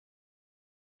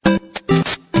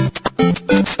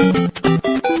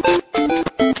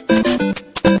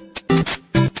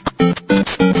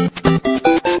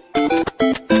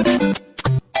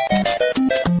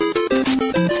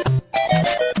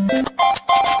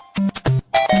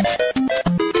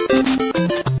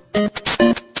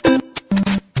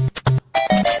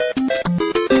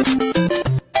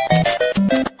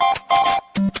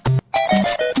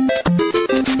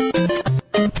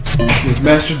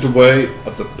way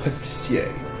of the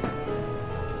patissier.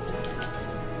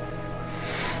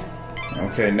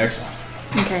 Okay, next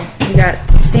one. Okay, we got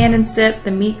Stand and Sip,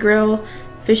 the Meat Grill,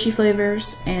 Fishy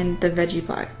Flavors, and the Veggie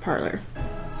Parlor.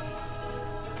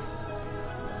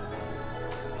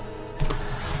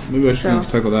 Maybe I should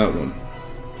tackle that one.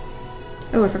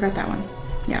 Oh, I forgot that one.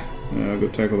 Yeah. Yeah, I'll go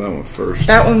tackle that one first.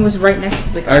 That one was right next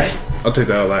to the guy. Actually, I'll take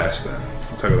that last then.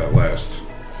 I'll tackle that last.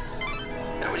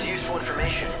 That was useful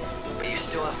information, but you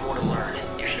still have more to learn.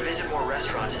 You should visit more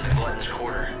restaurants in the Glutton's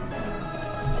Quarter.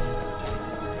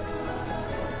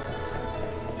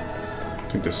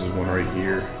 I think this is one right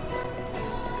here.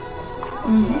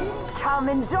 Come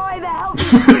enjoy the healthy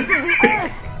foods of the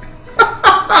earth.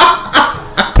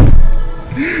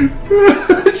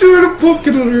 She had a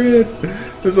pumpkin on her head.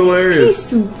 That's hilarious.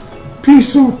 Pea soup. Pea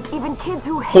soup. Even kids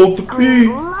who Hold the hate greens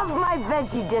pea. love my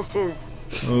veggie dishes.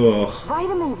 Ugh.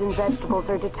 Vitamins in vegetables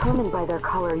are determined by their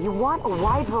color. You want a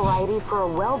wide variety for a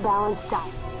well-balanced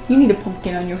diet. You need a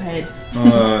pumpkin on your head.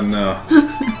 No.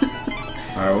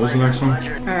 Alright, what was the next one?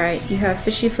 Alright, you have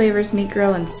Fishy Flavors, Meat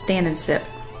Grill, and Stand and Sip.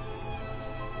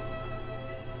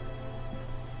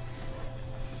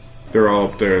 They're all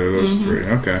up there, those three.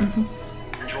 Okay.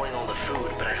 Enjoying all the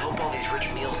food, but I hope all these rich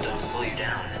meals don't slow you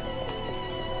down.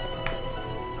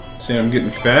 See, I'm getting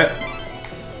fat.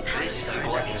 This is the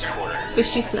Glutton's Quarter.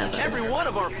 Fishy Flavors. Every one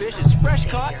of our fish is fresh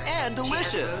caught and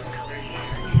delicious.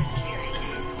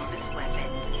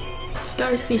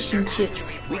 Starfish and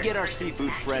chips. We get our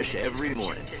seafood fresh every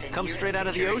morning. Comes straight out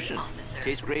of the ocean.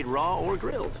 Tastes great raw or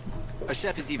grilled. A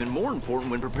chef is even more important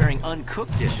when preparing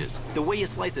uncooked dishes. The way you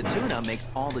slice a tuna makes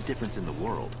all the difference in the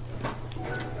world.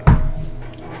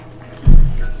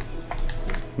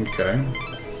 Okay.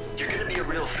 You're gonna be a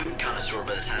real food connoisseur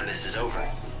by the time this is over.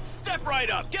 Step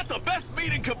right up. Get the best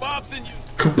meat and kebabs in you.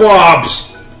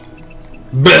 Kebabs!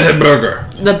 Behe burger.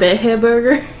 The Behe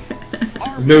Burger?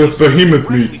 No, it's behemoth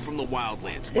meat. From the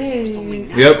wildlands.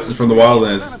 Yep, it's from the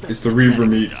wildlands. It's the reaver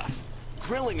meat.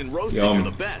 Grilling and roasting Yum. are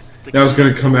the best. Now it's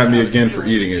gonna come at me again for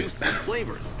eating it. Juices and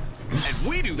flavors. And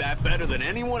we do that better than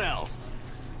anyone else.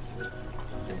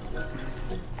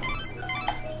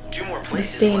 2 more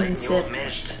places, Stand like, and and you'll have Sip.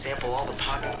 managed to sample all the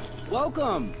pocket.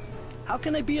 Welcome. How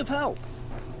can I be of help?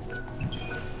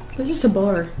 This is a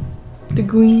bar. The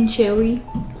Green Cherry.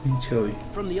 Queen chili.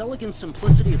 From the elegant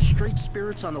simplicity of straight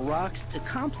spirits on the rocks to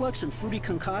complex and fruity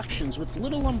concoctions with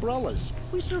little umbrellas,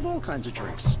 we serve all kinds of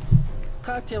drinks.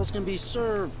 Cocktails can be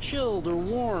served, chilled or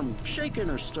warm, shaken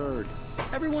or stirred.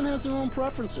 Everyone has their own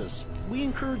preferences. We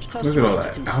encourage all customers to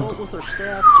that consult alcohol. with our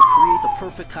staff to create the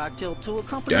perfect cocktail to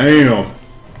accompany. Damn.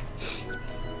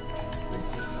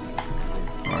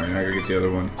 Alright, now I gotta get the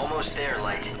other one. Almost there,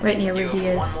 Light. Right near where You he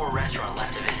have is. one more restaurant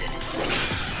left to visit.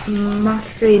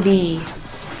 Macready.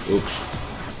 Oops.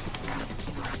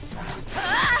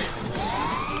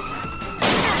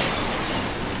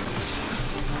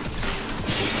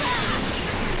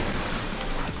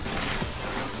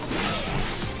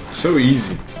 So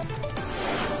easy.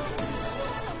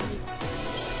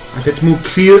 I get more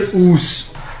clear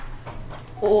ooze.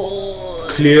 Oh.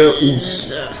 Clear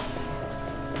ooze.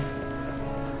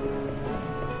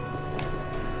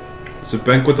 It's a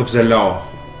banquet of the law.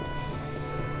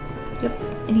 Yep,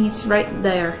 and he's right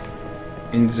there.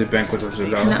 In the banquet of the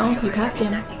law. No, you passed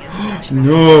him.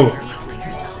 No.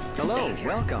 Hello,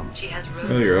 welcome.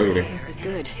 Oh, you're ugly. Business is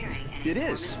good. It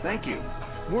is, thank you.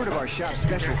 Word of our shop's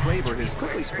special flavor has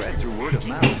quickly spread through word of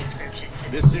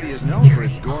mouth. This city is known for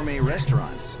its gourmet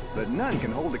restaurants, but none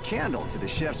can hold a candle to the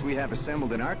chefs we have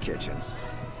assembled in our kitchens.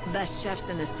 Best chefs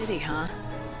in the city, huh?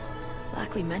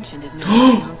 Lackley mentioned his new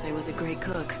fiance was a great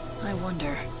cook. I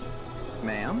wonder.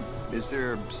 Ma'am, is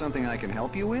there something I can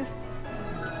help you with?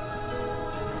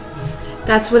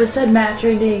 That's what it said, Matt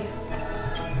 3D.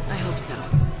 I hope so.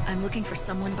 I'm looking for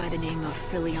someone by the name of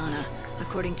Filiana.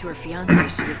 According to her fiance,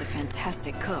 she was a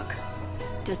fantastic cook.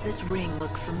 Does this ring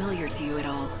look familiar to you at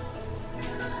all?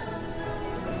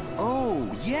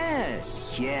 Oh,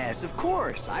 yes, yes, of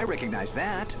course. I recognize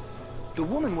that. The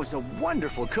woman was a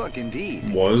wonderful cook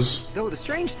indeed. Was? Though the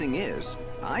strange thing is,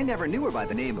 I never knew her by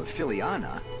the name of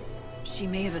Filiana. She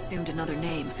may have assumed another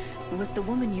name. Was the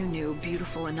woman you knew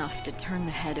beautiful enough to turn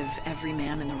the head of every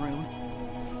man in the room?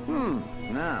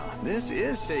 Now, this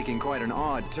is taking quite an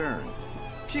odd turn.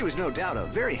 She was no doubt a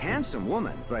very handsome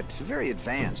woman, but very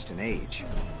advanced in age.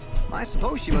 I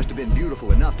suppose she must have been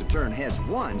beautiful enough to turn heads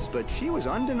once, but she was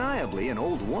undeniably an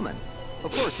old woman.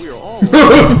 Of course, we are all old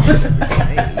in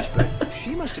age, but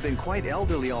she must have been quite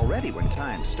elderly already when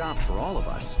time stopped for all of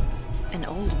us. An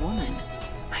old woman?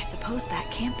 I suppose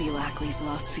that can't be Lackley's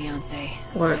lost fiancée.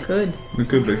 Or it could. It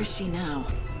could Where be. is she now?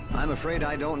 I'm afraid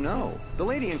I don't know. The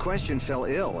lady in question fell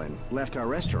ill and left our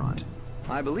restaurant.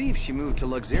 I believe she moved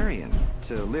to XIII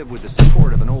to live with the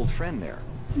support of an old friend there.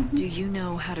 Do you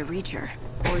know how to reach her?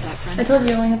 Or that friend? I told you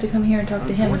you only have to come here and talk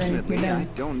to him and then Unfortunately, you're I done.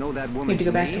 don't know that You have woman's to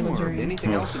go back to name or Luxurious.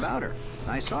 anything else about her.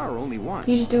 I saw her only once.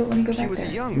 You just do it when you go back She was there.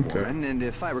 a young Okay. woman, and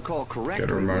if I recall correctly,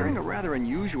 remote. wearing a rather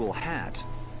unusual hat.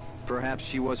 Perhaps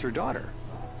she was her daughter.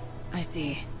 I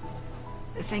see.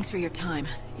 Thanks for your time.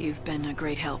 You've been a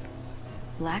great help.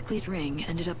 Lackley's ring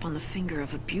ended up on the finger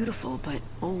of a beautiful but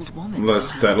old woman. Unless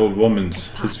somehow. that old woman's It's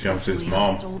his possible fiance's Feliana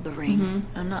mom. sold the ring.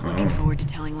 I'm not looking forward to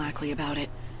telling Lackley about it,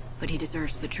 but he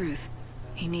deserves the truth.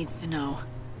 He needs to know.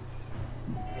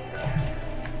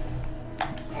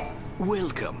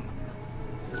 Welcome.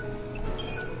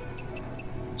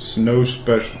 Snow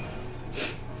special.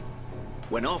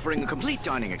 When offering a complete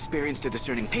dining experience to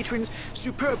discerning patrons,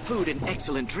 superb food and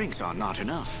excellent drinks are not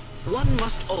enough. One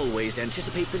must always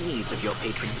anticipate the needs of your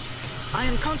patrons. I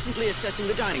am constantly assessing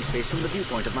the dining space from the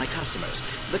viewpoint of my customers,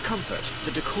 the comfort,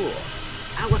 the decor.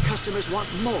 Our customers want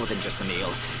more than just a meal.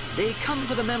 They come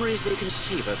for the memories they can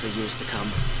savor for years to come.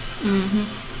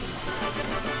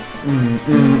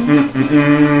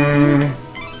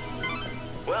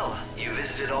 Well, you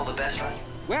visited all the best ones.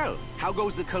 Well, how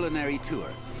goes the culinary tour?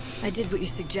 I did what you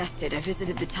suggested. I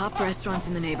visited the top restaurants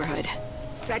in the neighborhood.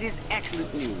 That is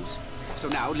excellent news. So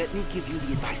now let me give you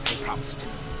the advice I promised.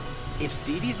 If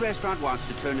CD's restaurant wants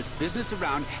to turn its business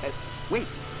around... wait,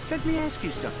 let me ask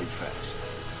you something first.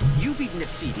 You've eaten at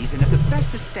CD's and at the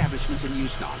best establishments in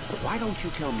Yusnon. Why don't you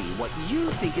tell me what you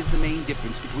think is the main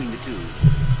difference between the two?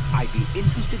 I'd be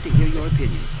interested to hear your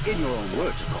opinion, in your own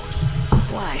words, of course.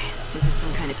 Why? Is this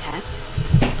some kind of test?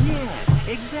 Yes,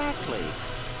 exactly.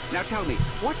 Now tell me,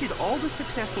 what did all the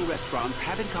successful restaurants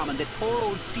have in common that poor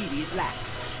old CD's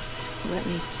lacks? Let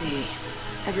me see.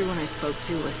 Everyone I spoke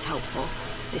to was helpful.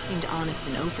 They seemed honest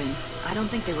and open. I don't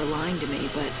think they were lying to me,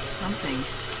 but something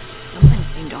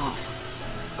seemed off.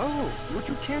 Oh, would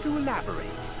you care to elaborate?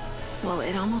 Well,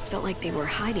 it almost felt like they were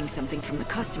hiding something from the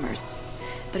customers.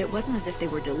 But it wasn't as if they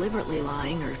were deliberately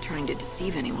lying or trying to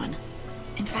deceive anyone.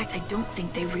 In fact, I don't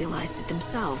think they realized it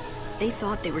themselves. They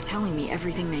thought they were telling me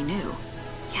everything they knew.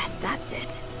 Yes, that's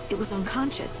it. It was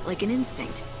unconscious, like an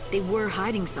instinct. They were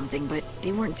hiding something, but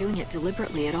they weren't doing it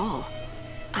deliberately at all.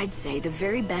 I'd say the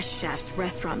very best chefs,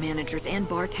 restaurant managers, and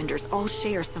bartenders all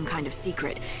share some kind of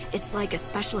secret. It's like a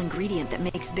special ingredient that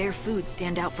makes their food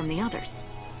stand out from the others.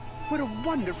 What a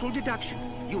wonderful deduction.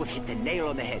 You have hit the nail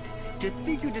on the head. To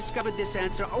think you discovered this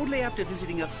answer only after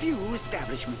visiting a few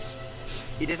establishments.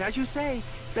 It is as you say.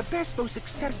 The best, most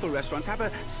successful restaurants have a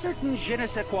certain je ne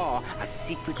sais quoi, a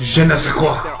secret Je ne sais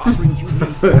quoi. their offerings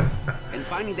unique. And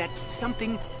finding that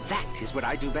something, that is what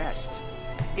I do best.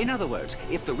 In other words,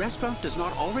 if the restaurant does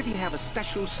not already have a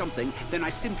special something, then I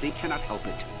simply cannot help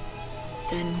it.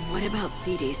 Then what about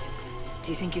CD's?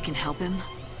 Do you think you can help him?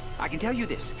 I can tell you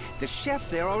this, the chef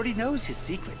there already knows his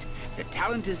secret. The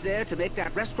talent is there to make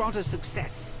that restaurant a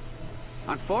success.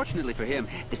 Unfortunately for him,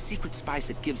 the secret spice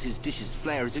that gives his dishes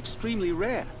flair is extremely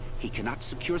rare. He cannot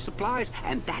secure supplies,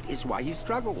 and that is why he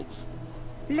struggles.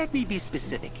 Let me be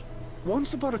specific.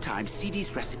 Once upon a time,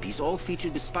 CD's recipes all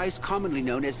featured the spice commonly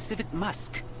known as civet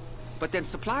musk. But then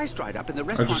supplies dried up and the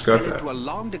restaurant just got fell that. into a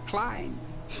long decline.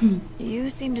 You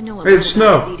seem to know a Hey, lot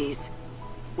Snow. about CD's.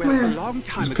 Well, Where? a long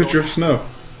time There's a ago... picture of snow.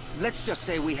 Let's just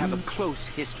say we have a close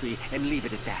history and leave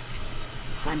it at that.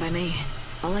 Fine by me.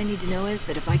 All I need to know is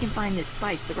that if I can find this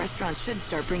spice, the restaurant should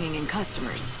start bringing in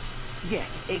customers.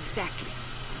 Yes, exactly.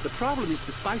 The problem is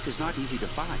the spice is not easy to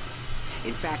find.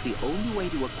 In fact, the only way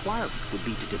to acquire it would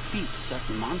be to defeat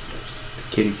certain monsters.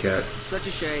 Kitty cat. Such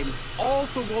a shame. All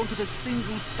for want of a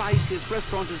single spice, his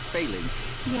restaurant is failing.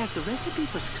 He has the recipe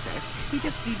for success. He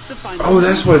just needs to find... Oh,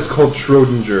 that's why it's called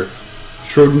Schrodinger.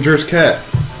 Schrodinger's cat.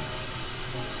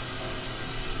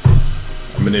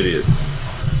 I'm an idiot.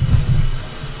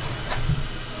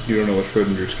 You don't know what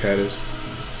Schrodinger's cat is?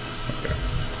 Okay.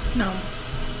 No.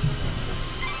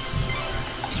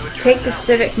 Take the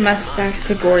civet musk back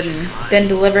to Gordon, then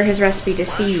deliver his recipe to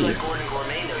CD's.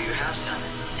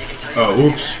 Oh,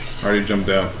 oops. I already jumped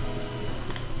down.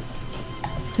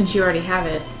 Since you already have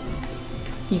it,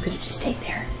 you could have just stayed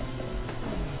there.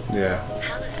 Yeah.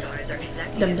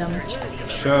 Dum dum.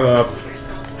 Shut up.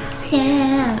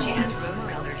 Yeah.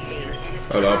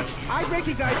 Shut up. I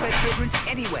recognize that fragrance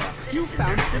anywhere. You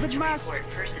found civet musk.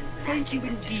 Thank you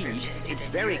indeed. It's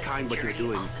very kind what you're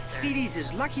doing. CD's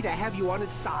is lucky to have you on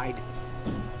its side.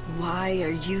 Why are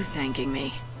you thanking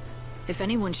me? If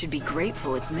anyone should be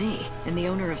grateful, it's me, and the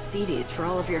owner of CD's, for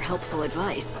all of your helpful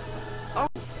advice. Oh,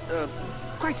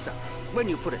 quite so. When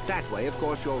you put it that way, of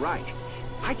course you're right.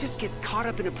 I just get caught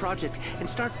up in a project and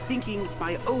start thinking it's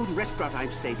my own restaurant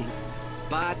I'm saving.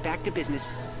 But back to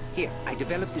business. Here, I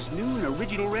developed this new and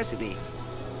original recipe.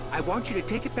 I want you to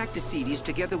take it back to Seedy's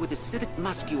together with the civet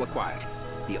musk you acquired.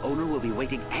 The owner will be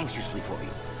waiting anxiously for you.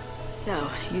 So,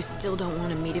 you still don't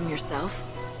want to meet him yourself?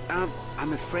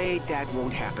 I'm afraid that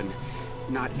won't happen.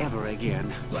 Not ever again.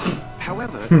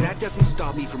 However, that doesn't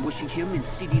stop me from wishing him and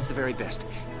Seedy's the very best.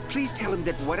 Please tell him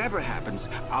that whatever happens,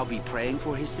 I'll be praying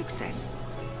for his success.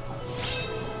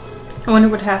 I wonder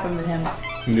what happened with him.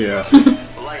 Yeah.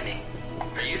 Lightning,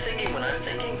 are you thinking what I'm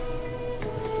thinking?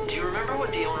 Do you remember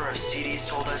what the owner of Seedy's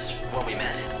told us when we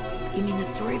met? You mean the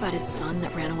story about his son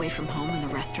that ran away from home when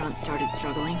the restaurant started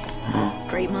struggling?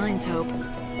 Great minds, Hope.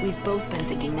 We've both been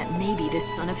thinking that maybe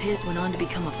this son of his went on to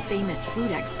become a famous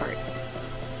food expert.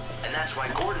 And that's why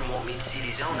Gordon won't meet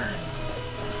Seedy's owner.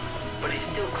 But he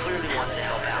still clearly wants to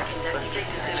help out. Let's take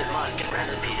the civet musk and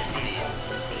recipe to Seedy's.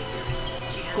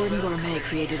 Gordon Gourmet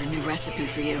created a new recipe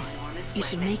for you. You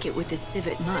should make it with this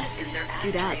civet musk.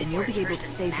 Do that and you'll be able to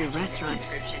save your restaurant.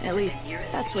 At least,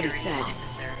 that's what he said.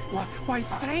 Why,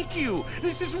 thank you!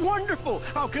 This is wonderful!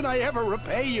 How can I ever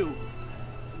repay you?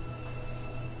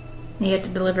 He had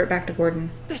to deliver it back to Gordon.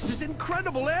 This is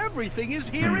incredible! Everything is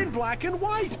here in black and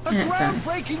white! A Yeah, done.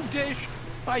 groundbreaking dish!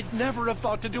 I'd never have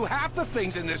thought to do half the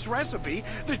things in this recipe.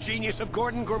 The genius of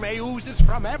Gordon Gourmet oozes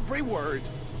from every word.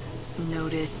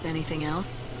 Notice anything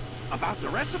else? About the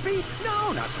recipe?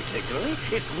 No, not particularly.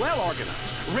 It's well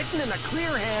organized, written in a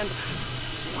clear hand.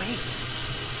 Wait.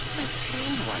 This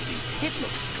handwriting, it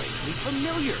looks strangely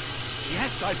familiar.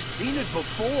 Yes, I've seen it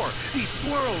before. These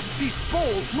swirls, these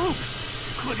bold loops.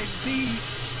 Could it be?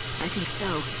 I think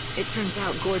so. It turns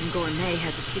out Gordon Gourmet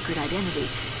has a secret identity.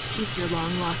 He's your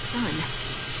long-lost son.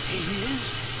 He is?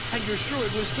 And you're sure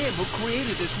it was him who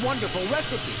created this wonderful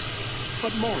recipe?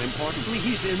 But more importantly,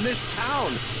 he's in this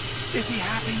town. Is he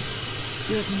happy?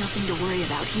 You have nothing to worry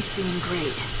about. He's doing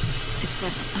great.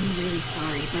 Except, I'm really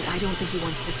sorry, but I don't think he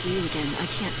wants to see you again. I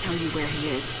can't tell you where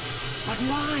he is. But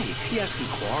why? Yes, we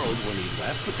quarreled when he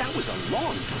left, but that was a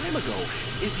long time ago.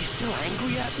 Is he still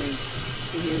angry at me?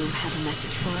 Do you have a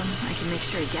message for him? I can make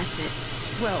sure he gets it.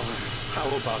 Well, how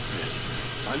about this?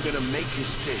 I'm gonna make his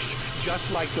dish,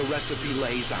 just like the recipe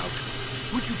lays out.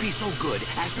 Would you be so good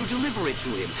as to deliver it to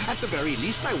him? At the very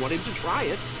least, I want him to try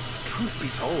it. Truth be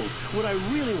told, what I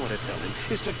really want to tell him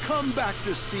is to come back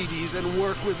to Seedy's and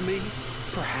work with me.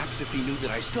 Perhaps if he knew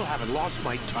that I still haven't lost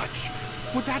my touch,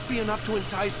 would that be enough to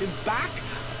entice him back?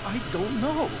 I don't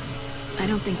know. I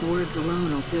don't think words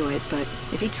alone will do it, but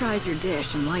if he tries your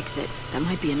dish and likes it, that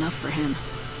might be enough for him.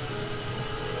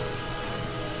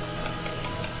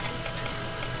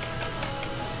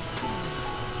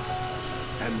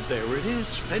 And there it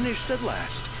is, finished at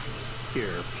last.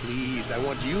 Here, please, I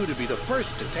want you to be the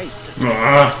first to taste it. All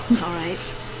right.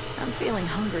 I'm feeling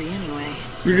hungry anyway.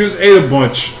 You just ate a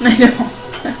bunch. I know.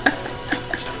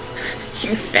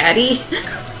 You fatty.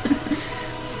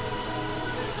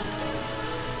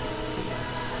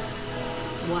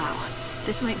 Wow.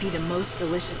 This might be the most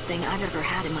delicious thing I've ever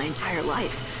had in my entire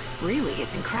life. Really,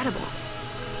 it's incredible.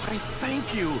 Why,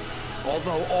 thank you.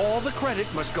 Although all the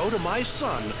credit must go to my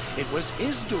son, it was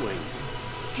his doing.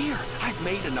 Here, I've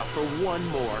made enough for one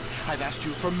more. I've asked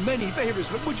you for many favors,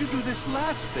 but would you do this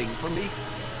last thing for me?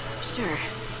 Sure.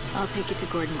 I'll take it to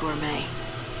Gordon Gourmet.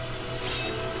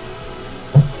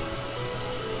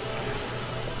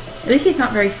 At least he's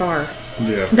not very far.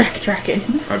 Yeah.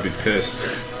 Backtracking. I'd be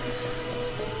pissed.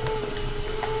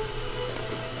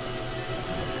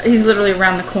 He's literally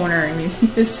around the corner. I mean,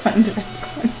 his son's around the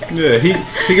corner. Yeah,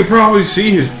 he could probably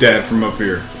see his dad from up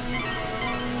here.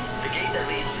 The gate that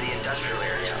leads to the industrial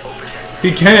area opens at 6.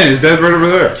 He can. His dad's right over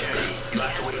there. You'll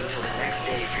have to wait until the next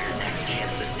day for your next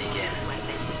chance to sneak in.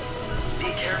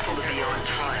 Be careful to be on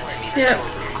time to meet the Yep.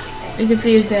 tour. You can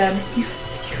see his dad.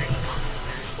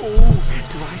 Oh,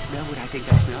 do I smell what I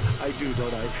think I smell? I do,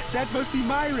 don't I? That must be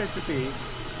my recipe.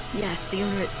 Yes, the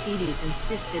owner at Seedy's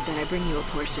insisted that I bring you a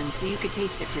portion so you could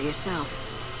taste it for yourself.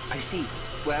 I see.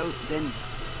 Well, then...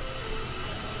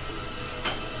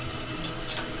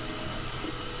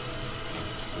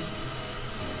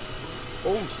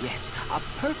 Oh, yes. A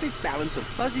perfect balance of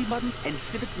fuzzy mutton and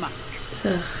civet musk.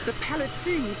 The palate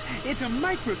sings. It's a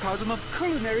microcosm of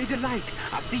culinary delight.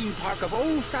 A theme park of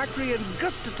olfactory and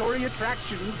gustatory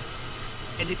attractions.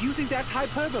 And if you think that's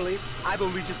hyperbole, I've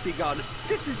only just begun.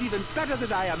 This is even better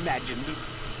than I imagined.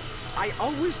 I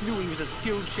always knew he was a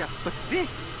skilled chef, but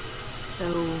this... So,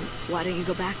 why don't you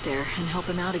go back there and help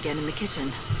him out again in the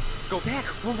kitchen? Go back?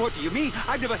 Well, what do you mean?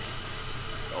 I've never...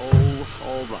 Oh,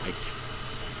 all right.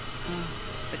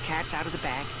 The cat's out of the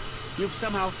bag. You've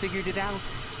somehow figured it out.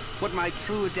 what my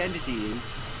true identity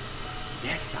is?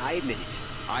 Yes, I admit it.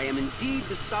 I am indeed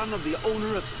the son of the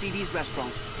owner of CD's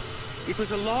restaurant. It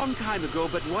was a long time ago,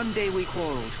 but one day we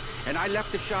quarreled, and I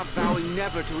left the shop vowing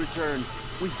never to return.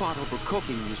 We fought over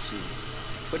cooking, you see.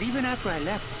 But even after I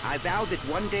left, I vowed that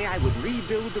one day I would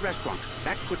rebuild the restaurant.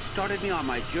 That's what started me on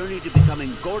my journey to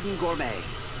becoming Gordon Gourmet.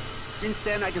 Since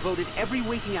then, I devoted every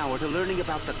waking hour to learning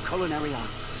about the culinary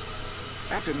arts.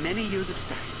 After many years of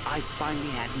study, I finally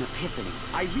had an epiphany.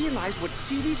 I realized what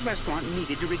CD's restaurant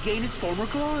needed to regain its former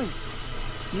glory.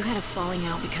 You had a falling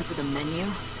out because of the menu?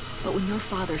 But when your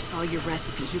father saw your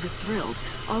recipe, he was thrilled.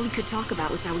 All he could talk about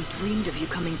was how he dreamed of you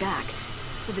coming back.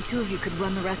 So the two of you could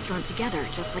run the restaurant together,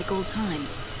 just like old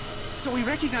times. So he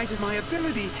recognizes my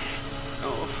ability.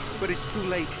 Oh, but it's too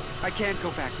late. I can't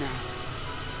go back now.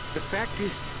 The fact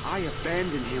is, I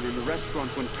abandoned him in the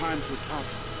restaurant when times were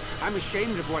tough. I'm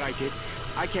ashamed of what I did.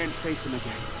 I can't face him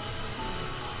again.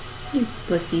 You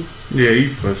pussy. Yeah,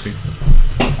 you pussy.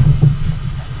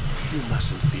 You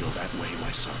mustn't feel that way,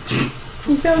 my son.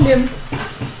 You found him.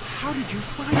 How did you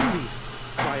find me?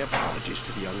 My apologies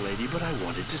to the young lady, but I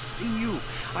wanted to see you.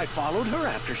 I followed her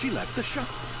after she left the shop.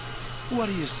 What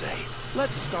do you say?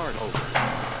 Let's start over.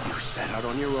 You set out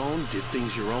on your own, did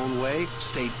things your own way,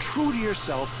 stayed true to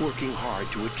yourself, working hard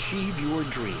to achieve your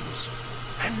dreams.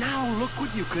 And now look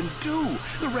what you can do.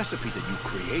 The recipe that you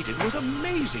created was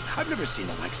amazing. I've never seen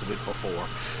the likes of it before.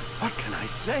 What can I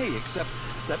say except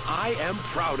that I am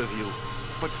proud of you?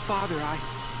 But Father,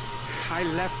 I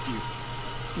left you.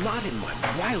 Not in my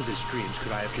wildest dreams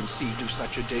could I have conceived of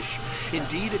such a dish.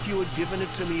 Indeed, if you had given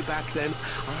it to me back then,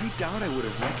 I doubt I would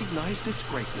have recognized its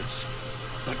greatness.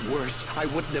 But worse, I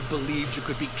wouldn't have believed you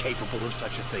could be capable of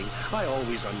such a thing. I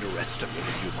always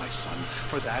underestimated you, my son.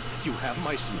 For that, you have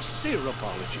my sincere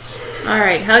apologies.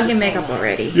 Alright, hug and makeup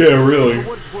already. Yeah, really. For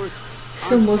what it's worth,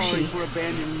 So I'm mushy. sorry for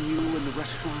abandoning you and the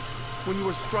restaurant when you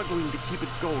were struggling to keep it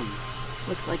going.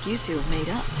 Looks like you two have made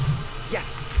up.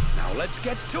 Yes. Now let's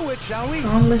get to it, shall we?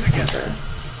 Song list together.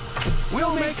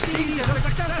 We'll make CD's a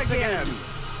success again.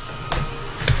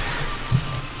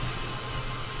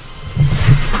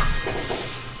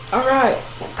 Alright.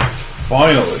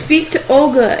 Finally. Speak to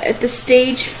Olga at the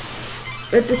stage.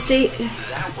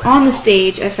 On the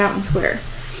stage at Fountain Square.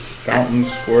 Fountain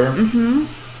Square. Mm-hmm.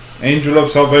 Angel of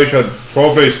Salvation.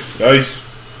 Trophies. Nice.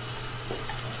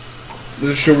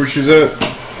 Let's show where she's at.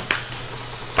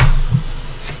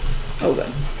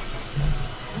 Olga.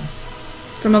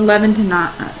 From 11 to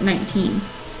 19.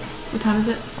 What time is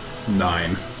it?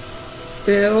 9.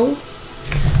 Bill.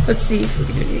 Let's see if we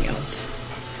can do anything else.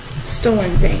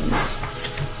 Stolen things.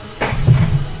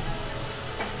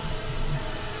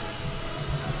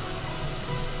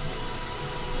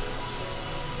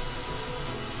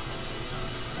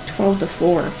 To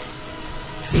 4.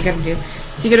 What you gotta do?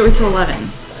 So you gotta wait till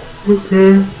 11.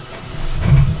 Okay.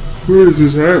 Where is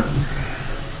this at?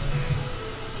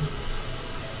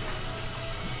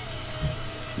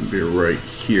 Be right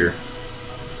here.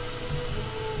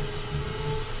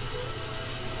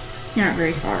 You're not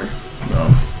very far.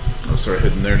 No. I'll start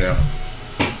heading there now.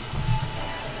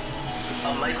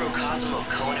 A microcosm of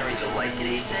culinary delight, did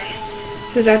he say?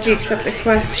 It says after you accept the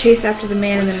quest, chase after the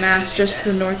man in the mask just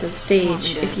to the north of the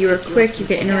stage. If you are quick, you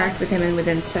can interact with him in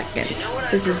within seconds.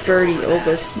 This is Birdie,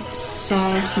 Olga's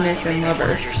songsmith and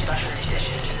lover.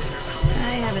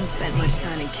 I haven't spent much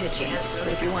time in kitchens, but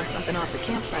if you want something off the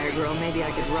campfire grill, maybe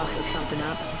I could rustle something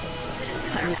up.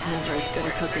 I was never as good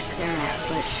a cook as Sarah,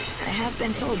 but I have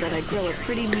been told that I grill a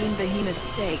pretty mean behemoth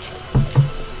steak.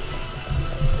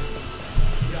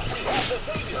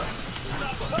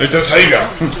 It's a Sega!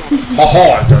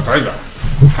 Haha, it's a Sega!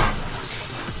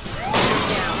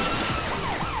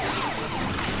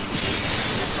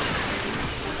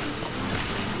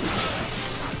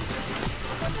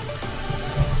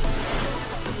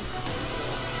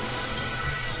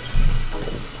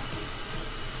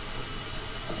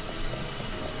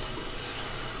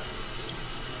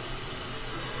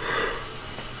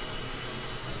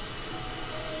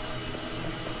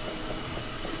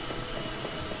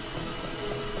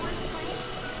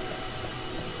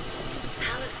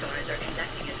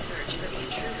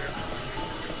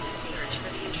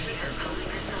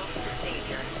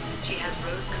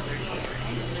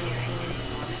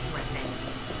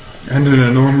 And an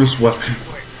enormous weapon.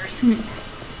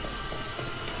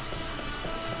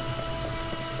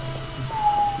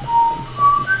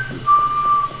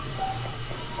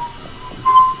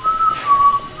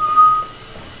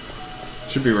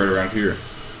 Should be right around here.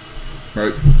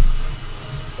 Right?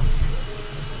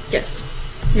 Yes.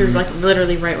 You're like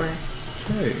literally right where.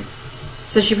 Hey.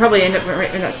 So she probably ended up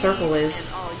right where that circle is.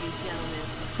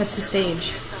 That's the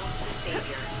stage.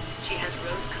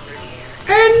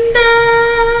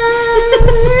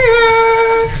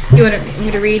 You want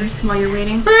me to read while you're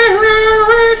waiting?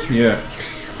 Yeah.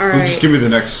 Alright. Well, just give me the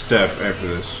next step after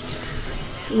this.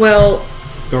 Well...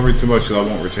 Don't read too much because I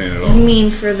won't retain it all. You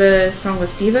mean for the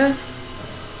Songless Diva?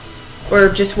 Or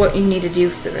just what you need to do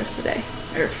for the rest of the day?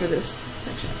 Or for this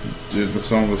section? Dude, the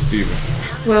Songless Diva.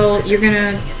 Well, you're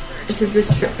gonna... This is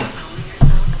this...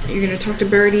 You're gonna talk to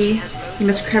Birdie. You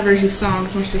must recover his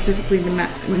songs, more specifically the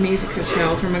music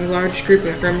shell, from a large group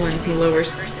of gremlins in the lower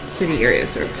city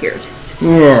areas that appear.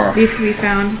 These can be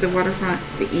found at the waterfront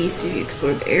to the east if you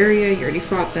explored the area. You already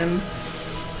fought them.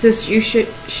 It says you should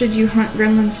you hunt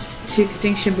gremlins to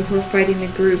extinction before fighting the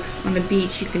group on the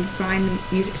beach, you can find the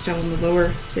music shell in the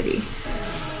lower city,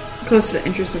 close to the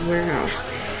entrance of warehouse.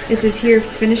 It says here,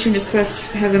 finishing this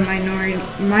quest has a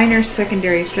minor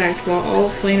secondary effect. While all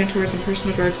flanators and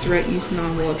personal guards throughout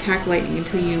Usanon will attack lightning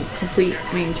until you complete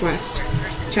main quest.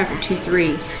 Chapter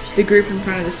 2-3. The group in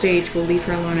front of the stage will leave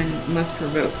her alone unless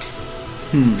provoked.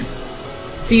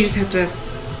 So you just have to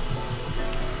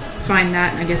find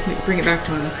that and I guess bring it back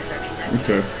to him.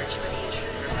 Okay.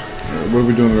 What are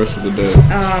we doing the rest of the day?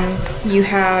 You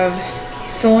have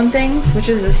Stolen Things, which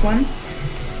is this one.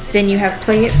 Then you have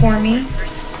Play It For Me,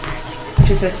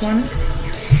 which is this one.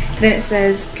 Then it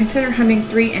says, consider hunting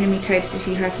 3 enemy types if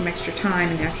you have some extra time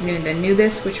in the afternoon. Then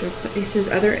Nubis, which replaces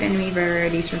other enemy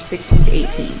varieties from 16 to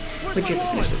 18, which you have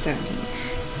to finish at 17.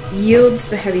 Yields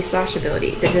the Heavy Slash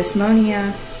ability. The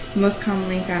Desmonia, most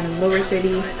commonly found in lower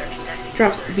city,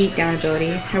 drops beatdown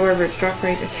ability. However, its drop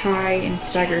rate is high and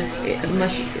stagger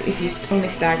if you only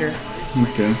stagger.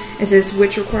 Okay. It says,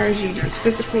 which requires you to use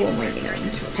physical and waiting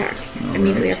into attacks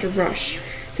immediately after rush.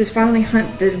 It says, finally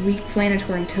hunt the weak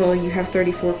Flanator until you have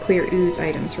 34 clear ooze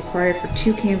items required for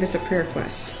 2 Canvas of Prayer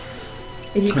quests.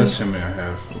 If you That's how many I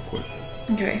have, real quick.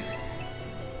 Okay.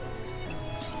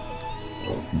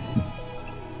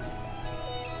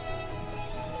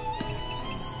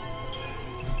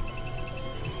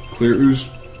 Clear ooze?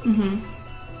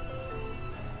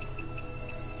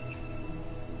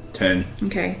 10.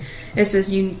 Okay. It says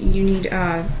you need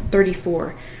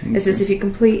 34. Okay. It says if you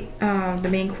complete the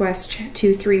main quest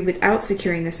 2-3 without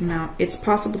securing this amount, it's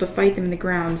possible to fight them in the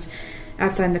grounds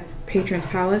outside the patron's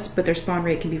palace, but their spawn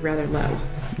rate can be rather low.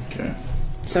 Okay.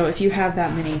 So if you have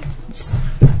that many, so.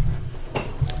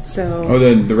 Oh,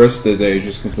 then the rest of the day is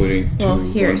just completing. Well,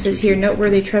 here it says here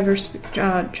noteworthy treasure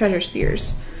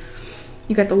spears.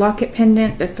 You got the Locket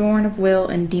Pendant, the Thorn of Will,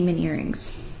 and Demon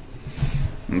Earrings.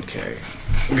 Okay.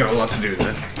 We got a lot to do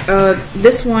then.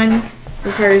 This one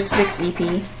requires 6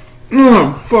 EP.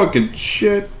 Oh, fucking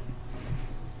shit.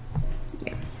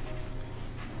 Yeah.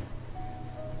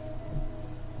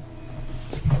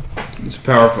 It's a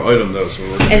powerful item though, so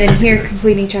and then here,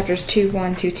 completing chapters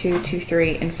 2-1, 2-2,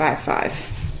 2-3, and 5-5.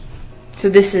 So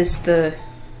this is the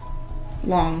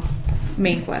long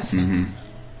main quest.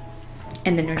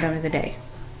 And then we're done with the day.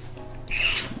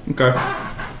 Okay.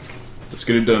 Let's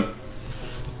get it done.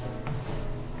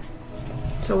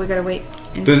 So we gotta wait.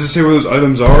 Does it say where those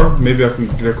items are? Maybe I can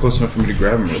get close enough for me to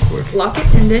grab them real quick. Locket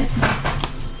Pendant.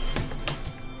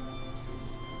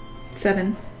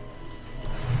 7.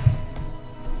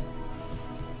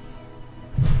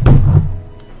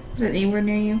 Is that anywhere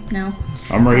near you? No.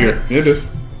 I'm right here. Yeah, it is.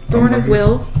 Thorn of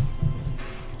Will. Here.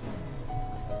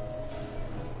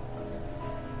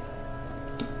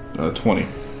 20.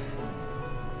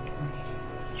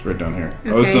 It's right down here.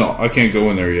 Okay. Oh, it's not, I can't go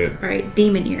in there yet. Alright,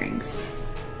 Demon Earrings.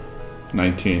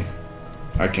 19.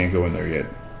 I can't go in there yet.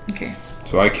 Okay.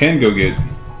 So I can go get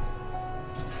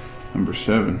number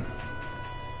 7.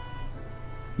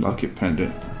 Locket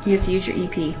Pendant. You have to use your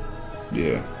EP.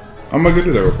 Yeah. I'm gonna go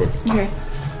do that real quick. Okay.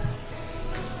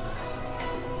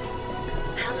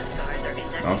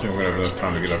 I don't think we're gonna have enough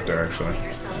time to get up there actually.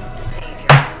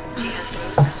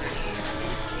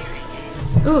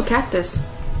 Ooh, a cactus.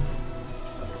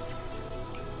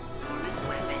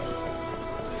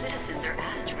 Citizens are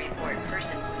asked to report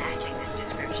persons matching this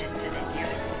description to the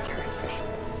nearest security official.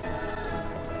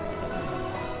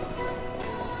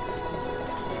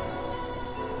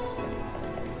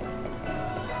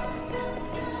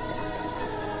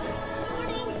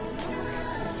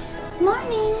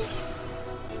 Morning.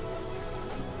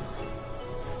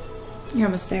 You're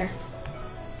almost there.